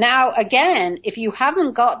time. Now, again, if you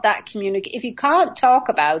haven't got that if you can't talk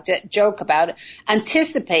about it, joke about it,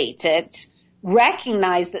 anticipate it,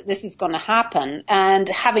 recognize that this is going to happen, and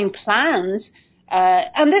having plans,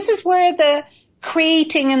 and this is where the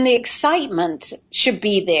creating and the excitement should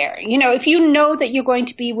be there. If you know that you're going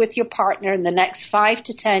to be with your partner in the next 5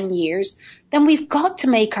 to 10 years, then we've got to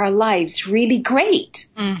make our lives really great.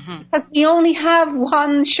 Mm-hmm. Because we only have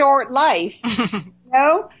one short life,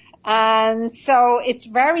 And so it's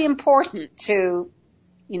very important to,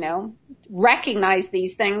 recognize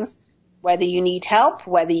these things, whether you need help,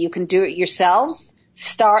 whether you can do it yourselves,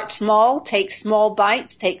 Start small, take small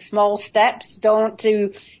bites, take small steps. Don't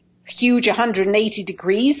do huge 180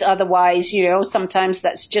 degrees. Otherwise, sometimes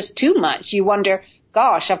that's just too much. You wonder,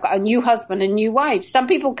 gosh, I've got a new husband and new wife. Some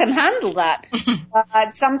people can handle that.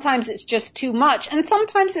 Sometimes it's just too much, and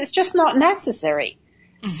sometimes it's just not necessary.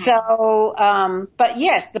 Mm-hmm. So, but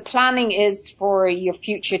yes, the planning is for your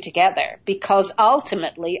future together, because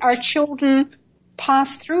ultimately our children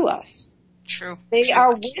pass through us. True. They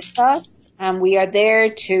are with us, and we are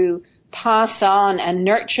there to pass on and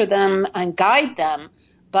nurture them and guide them.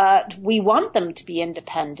 But we want them to be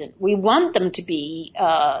independent. We want them to be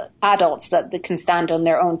adults that they can stand on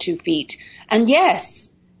their own 2 feet. And yes,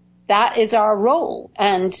 that is our role.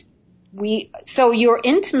 And so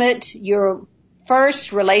your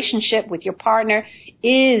first relationship with your partner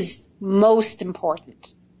is most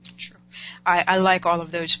important. True. I like all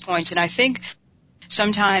of those points. And I think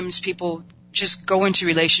sometimes people just go into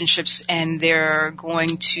relationships and they're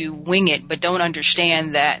going to wing it, but don't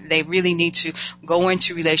understand that they really need to go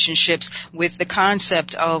into relationships with the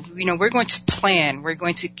concept of, we're going to plan, we're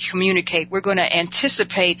going to communicate, we're going to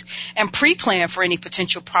anticipate and pre-plan for any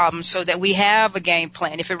potential problems so that we have a game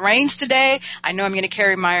plan. If it rains today, I know I'm going to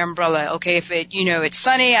carry my umbrella. Okay, if it's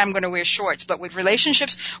sunny, I'm going to wear shorts. But with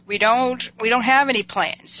relationships, we don't have any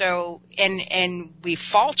plan. So, and we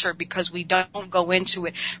falter because we don't go into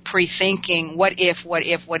it pre-thinking, what if,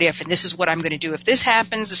 and this is what I'm going to do if this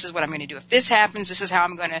happens, this is what I'm going to do if this happens, this is how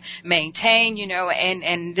I'm going to maintain,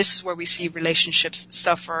 and this is where we see relationships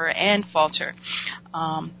suffer and falter.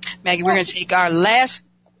 Maggie, we're going to take our last,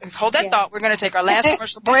 hold that thought, we're going to take our last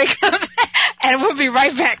commercial break, and we'll be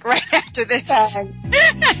right back right after this.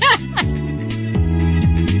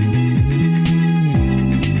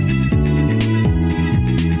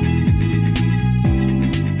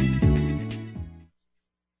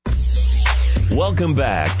 Welcome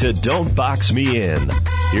back to Don't Box Me In.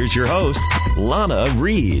 Here's your host, Lana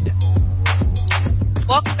Reed.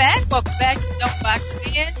 Welcome back to Don't Box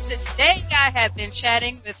Me In. Today I have been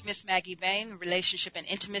chatting with Miss Maggie Bain, relationship and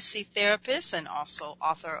intimacy therapist and also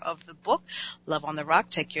author of the book, Love on the Rock,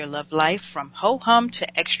 Take Your Love Life from Ho-Hum to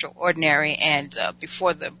Extraordinary. And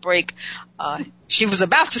before the break, she was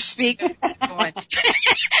about to speak, and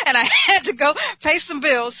I had to go pay some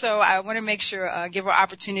bills, so I want to make sure, give her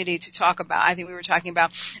opportunity to talk about, I think we were talking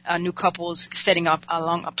about new couples setting up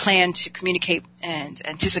along a plan to communicate and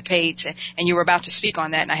anticipate, and you were about to speak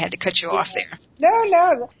on that, and I had to cut you off there.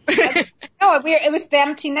 No. It was the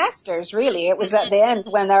empty nesters, really. It was at the end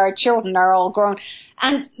when our children are all grown.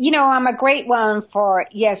 And, I'm a great one for,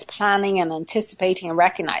 yes, planning and anticipating and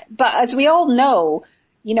recognizing. But as we all know,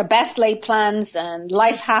 best laid plans and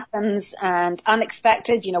life happens and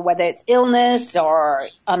unexpected, whether it's illness or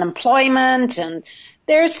unemployment, and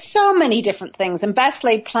there's so many different things, and best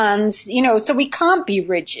laid plans, so we can't be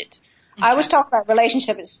rigid. Okay. I always talk about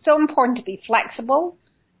relationship. It's so important to be flexible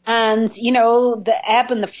and, the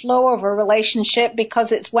ebb and the flow of a relationship,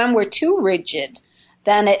 because it's when we're too rigid,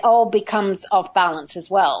 then it all becomes off balance as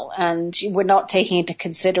well. And we're not taking into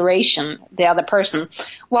consideration the other person.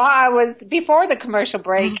 Before the commercial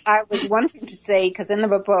break, I was wanting to say, because in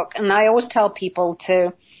the book, and I always tell people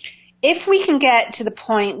if we can get to the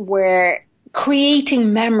point where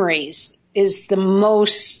creating memories is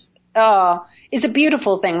is a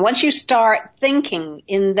beautiful thing. Once you start thinking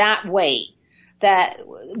in that way, that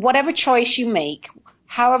whatever choice you make,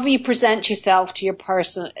 however you present yourself to your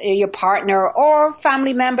partner or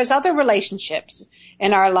family members, other relationships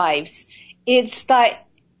in our lives, it's that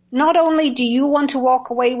not only do you want to walk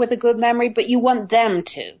away with a good memory, but you want them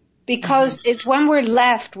to. Because it's when we're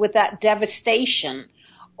left with that devastation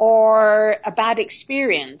or a bad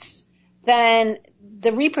experience, then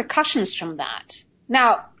the repercussions from that.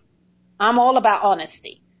 Now, I'm all about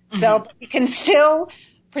honesty. So we can still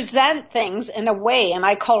present things in a way, and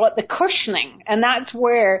I call it the cushioning. And that's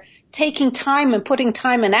where taking time and putting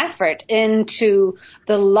time and effort into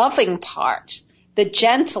the loving part, the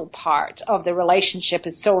gentle part of the relationship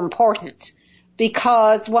is so important.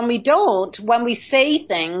 Because when we say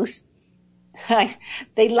things,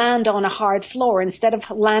 they land on a hard floor instead of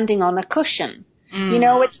landing on a cushion.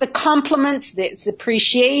 It's the compliments, it's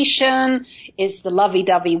appreciation, it's the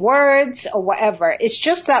lovey-dovey words or whatever. It's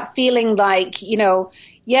just that feeling like,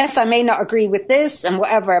 yes, I may not agree with this and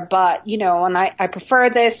whatever, but, and I prefer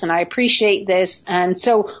this and I appreciate this. And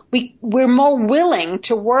so we're more willing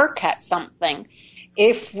to work at something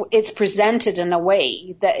if it's presented in a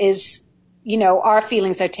way that is, our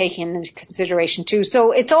feelings are taken into consideration too.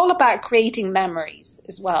 So it's all about creating memories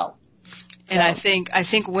as well. And I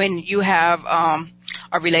think when you have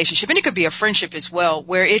a relationship, and it could be a friendship as well,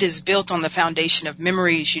 where it is built on the foundation of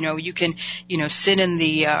memories. You can, sit in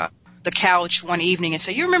the couch one evening and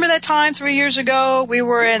say, you remember that time 3 years ago we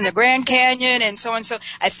were in the Grand Canyon and so and so.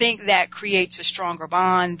 I think that creates a stronger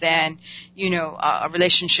bond than, a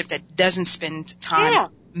relationship that doesn't spend time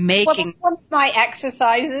making. Well, one of my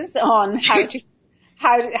exercises on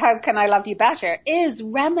how can I love you better is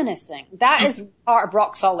reminiscing. That is part of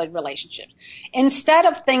rock solid relationships. Instead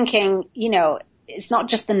of thinking, it's not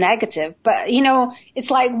just the negative, but, it's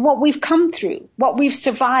like what we've come through, what we've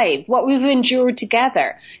survived, what we've endured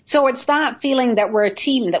together. So it's that feeling that we're a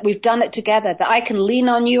team, that we've done it together, that I can lean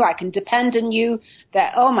on you, I can depend on you,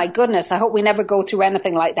 that, oh my goodness, I hope we never go through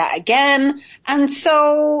anything like that again. And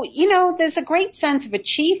so, there's a great sense of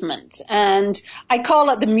achievement. And I call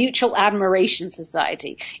it the Mutual Admiration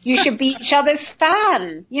Society. You should be each other's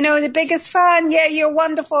fan, the biggest fan. Yeah, you're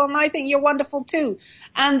wonderful, and I think you're wonderful too.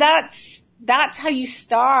 And that's how you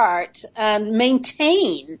start and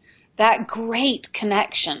maintain that great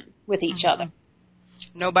connection with each other.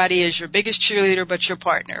 Nobody is your biggest cheerleader but your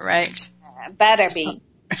partner, right? Better be.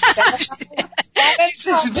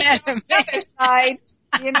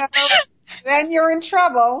 Then you're in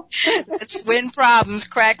trouble. That's when problems,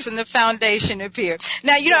 cracks in the foundation appear.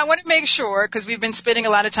 Now, I want to make sure, because we've been spending a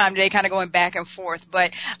lot of time today kind of going back and forth,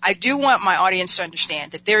 but I do want my audience to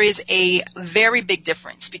understand that there is a very big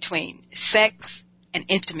difference between sex and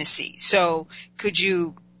intimacy. So could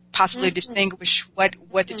you possibly distinguish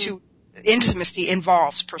what the two intimacy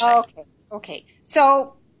involves per se? Okay.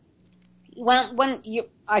 So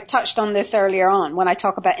I touched on this earlier on when I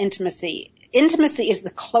talk about intimacy. Intimacy is the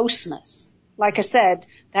closeness. Like I said,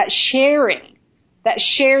 that sharing.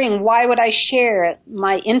 Why would I share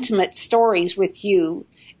my intimate stories with you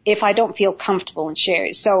if I don't feel comfortable in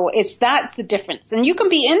sharing? So that's the difference. And you can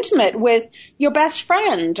be intimate with your best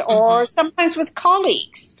friend or sometimes with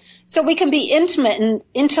colleagues. So we can be intimate and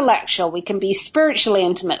intellectual. We can be spiritually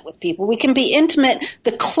intimate with people. We can be intimate,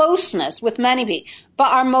 the closeness with many people.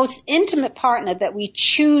 But our most intimate partner that we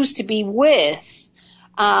choose to be with,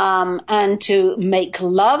 and to make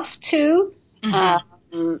love to,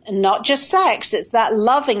 not just sex. It's that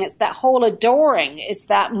loving. It's that whole adoring. It's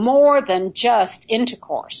that more than just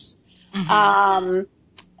intercourse. And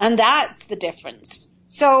that's the difference.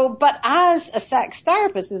 So, but as a sex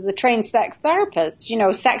therapist, as a trained sex therapist,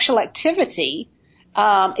 sexual activity,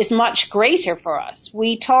 is much greater for us.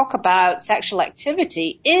 We talk about sexual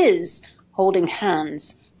activity is holding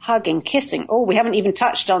hands, hugging, kissing. Oh, we haven't even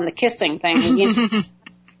touched on the kissing thing.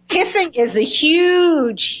 Kissing is a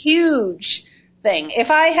huge, huge thing.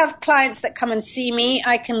 If I have clients that come and see me,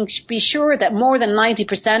 I can be sure that more than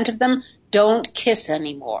 90% of them don't kiss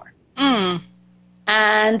anymore.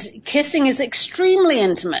 And kissing is extremely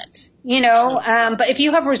intimate, but if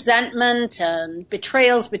you have resentment and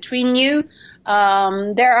betrayals between you,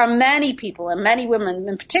 there are many people and many women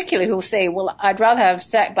in particular who say, well, I'd rather have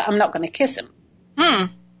sex, but I'm not going to kiss him.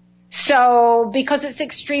 So, because it's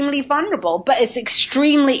extremely vulnerable, but it's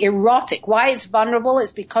extremely erotic. Why it's vulnerable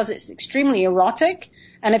is because it's extremely erotic.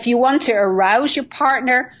 And if you want to arouse your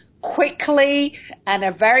partner quickly and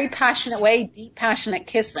a very passionate way, deep passionate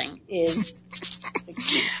kissing is the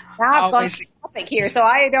key. Now I've gone to the topic here, so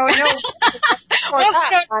I don't know.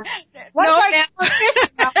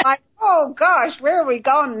 Oh gosh, where are we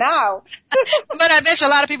going now? But I bet you a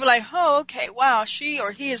lot of people are like, oh, okay, wow, she or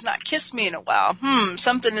he has not kissed me in a while.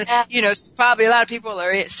 Something that, probably a lot of people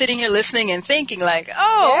are sitting here listening and thinking like,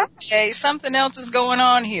 okay, something else is going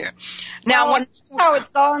on here. Now, how it's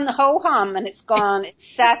gone ho-hum and it's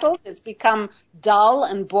settled, it's become dull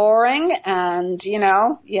and boring and,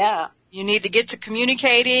 You need to get to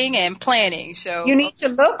communicating and planning. So you need to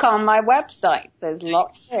look on my website. There's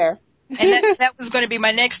lots there. And that was going to be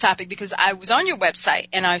my next topic, because I was on your website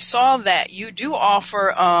and I saw that you do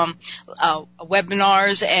offer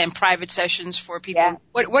webinars and private sessions for people. Yeah.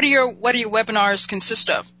 What do your webinars consist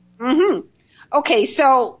of? Okay,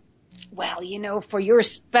 so for your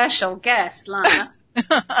special guest, Lana,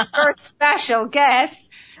 your special guest.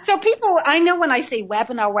 So people, I know when I say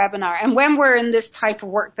webinar, and when we're in this type of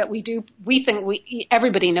work that we do, we think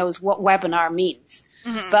everybody knows what webinar means.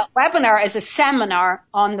 But webinar is a seminar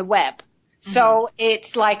on the web. So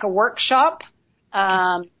it's like a workshop.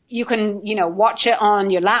 You can, watch it on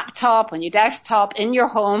your laptop, on your desktop, in your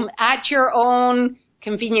home, at your own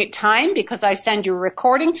convenient time, because I send you a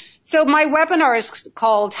recording. So my webinar is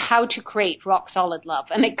called How to Create Rock Solid Love,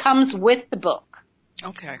 and it comes with the book.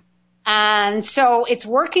 Okay. And so it's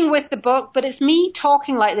working with the book, but it's me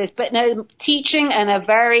talking like this, but teaching in a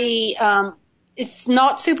very, it's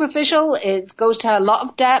not superficial. It goes to a lot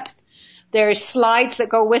of depth. There's slides that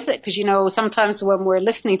go with it because, you know, sometimes when we're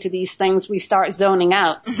listening to these things, we start zoning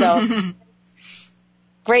out. So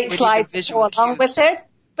great slides to go along with it.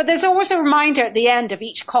 But there's always a reminder at the end of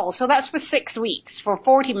each call. So that's for 6 weeks, for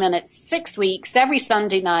 40 minutes, 6 weeks, every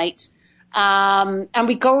Sunday night. And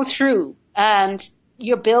we go through and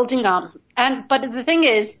you're building up. But the thing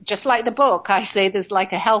is, just like the book, I say there's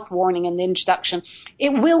like a health warning in the introduction. It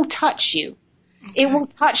will touch you. Okay. It will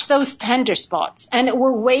touch those tender spots and it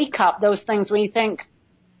will wake up those things when you think,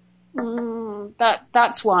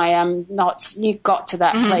 that's why I'm not, you got to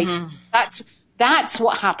that place. That's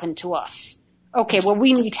what happened to us. Okay, well,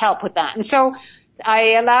 we need help with that. And so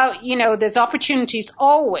I allow, you know, there's opportunities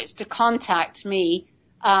always to contact me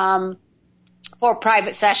for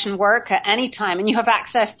private session work at any time. And you have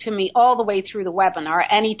access to me all the way through the webinar at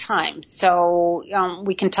any time. So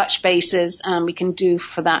we can touch bases and we can do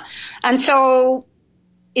for that. And so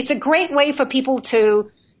it's a great way for people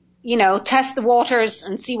to, you know, test the waters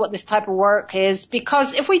and see what this type of work is.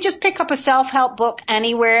 Because if we just pick up a self-help book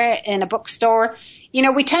anywhere in a bookstore, you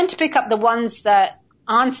know, we tend to pick up the ones that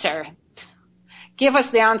give us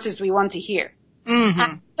the answers we want to hear.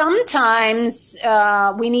 And sometimes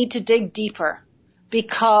we need to dig deeper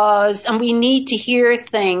and we need to hear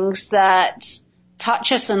things that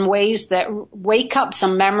touch us in ways that wake up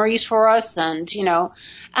some memories for us and, you know,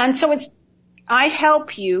 and so I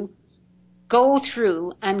help you go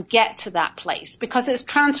through and get to that place because it's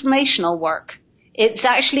transformational work. It's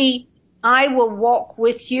actually, I will walk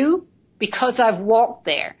with you because I've walked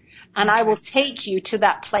there and I will take you to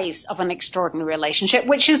that place of an extraordinary relationship,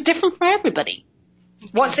 which is different for everybody.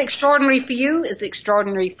 Okay. What's extraordinary for you is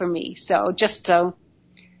extraordinary for me. So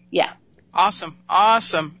yeah. Awesome.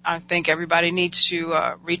 I think everybody needs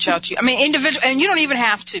to reach out to you. I mean, individual, and you don't even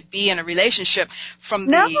have to be in a relationship you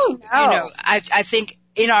know, I think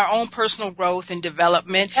in our own personal growth and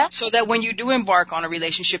development so that when you do embark on a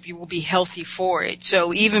relationship, you will be healthy for it.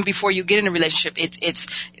 So even before you get in a relationship,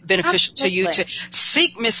 it's beneficial to you to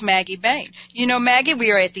seek Miss Maggie Bain. You know, Maggie,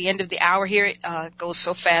 we are at the end of the hour here. It goes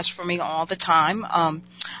so fast for me all the time.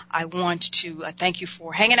 I want to thank you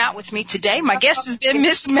for hanging out with me today. My guest has been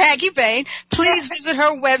Miss Maggie Bain. Please visit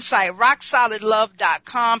her website,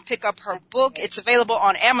 rocksolidlove.com. Pick up her book. It's available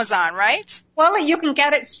on Amazon, right? Well, you can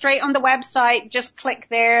get it straight on the website. Just click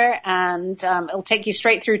there and it'll take you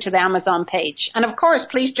straight through to the Amazon page. And of course,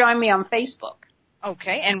 please join me on Facebook.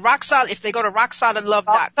 Okay. And if they go to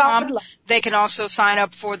rocksolidlove.com, they can also sign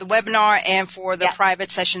up for the webinar and for the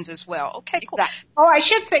private sessions as well. Okay, cool. Exactly. Oh, I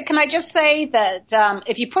should say, can I just say that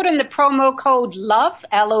if you put in the promo code LOVE,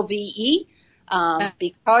 LOVE,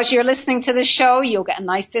 because you're listening to the show, you'll get a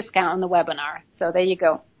nice discount on the webinar. So there you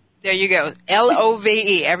go. There you go.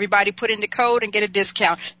 LOVE. Everybody put in the code and get a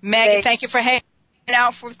discount. Maggie, thank you for hanging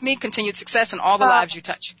out with me. Continued success in all the lives you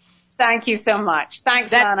touch. Thank you so much.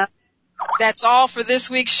 Thanks, Anna. That's all for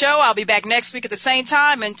this week's show. I'll be back next week at the same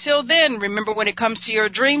time. Until then, remember when it comes to your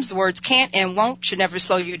dreams, the words can't and won't should never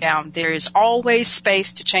slow you down. There is always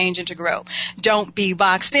space to change and to grow. Don't be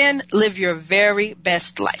boxed in. Live your very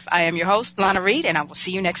best life. I am your host, Lana Reed, and I will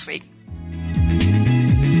see you next week.